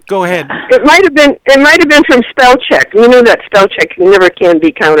 Go ahead. It might have been from spell check. You know that spell check never can be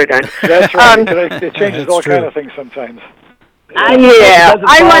counted on. That's right. It changes all kind of things sometimes. I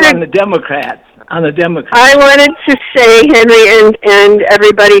wanted on the Democrats. I wanted to say, Henry and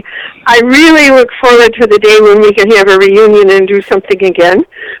everybody, I really look forward to the day when we can have a reunion and do something again,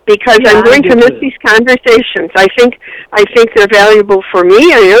 because I'm going to miss these conversations. I think they're valuable for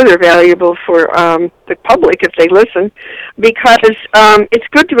me. I know they're valuable for the public if they listen, because it's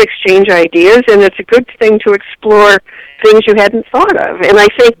good to exchange ideas, and it's a good thing to explore things you hadn't thought of. And I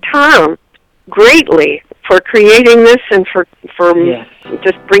thank Tom greatly for creating this and for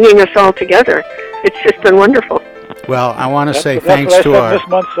just bringing us all together. It's just been wonderful. Well, I want to say thanks to our this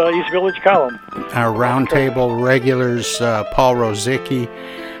month's East Village column. Our roundtable regulars, Paul Rosicki.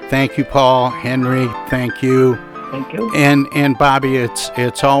 Thank you, Paul. Henry, thank you. Thank you. And Bobby,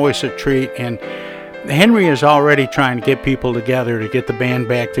 it's always a treat. And Henry is already trying to get people together to get the band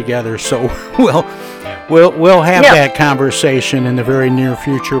back together, so we'll have that conversation in the very near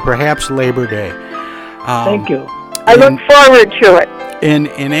future, perhaps Labor Day. Thank you. I look forward to it. In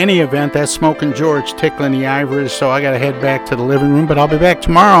any event, that's Smoking George tickling the ivories, so I got to head back to the living room, but I'll be back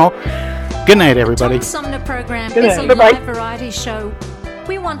tomorrow. Good night, everybody. The Tom Sumner program Good is a night. live variety show.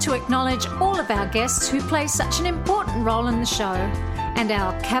 We want to acknowledge all of our guests who play such an important role in the show, and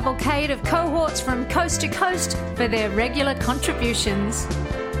our cavalcade of cohorts from coast to coast for their regular contributions.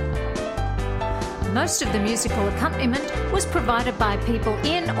 Most of the musical accompaniment was provided by people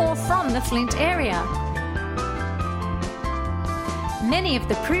in or from the Flint area. Many of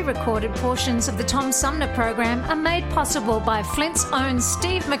the pre-recorded portions of the Tom Sumner program are made possible by Flint's own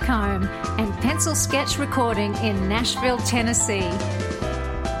Steve McComb and Pencil Sketch Recording in Nashville, Tennessee.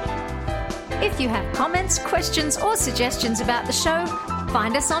 If you have comments, questions, or suggestions about the show,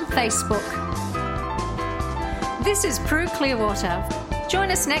 find us on Facebook. This is Prue Clearwater.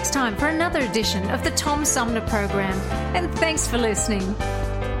 Join us next time for another edition of the Tom Sumner program, and thanks for listening.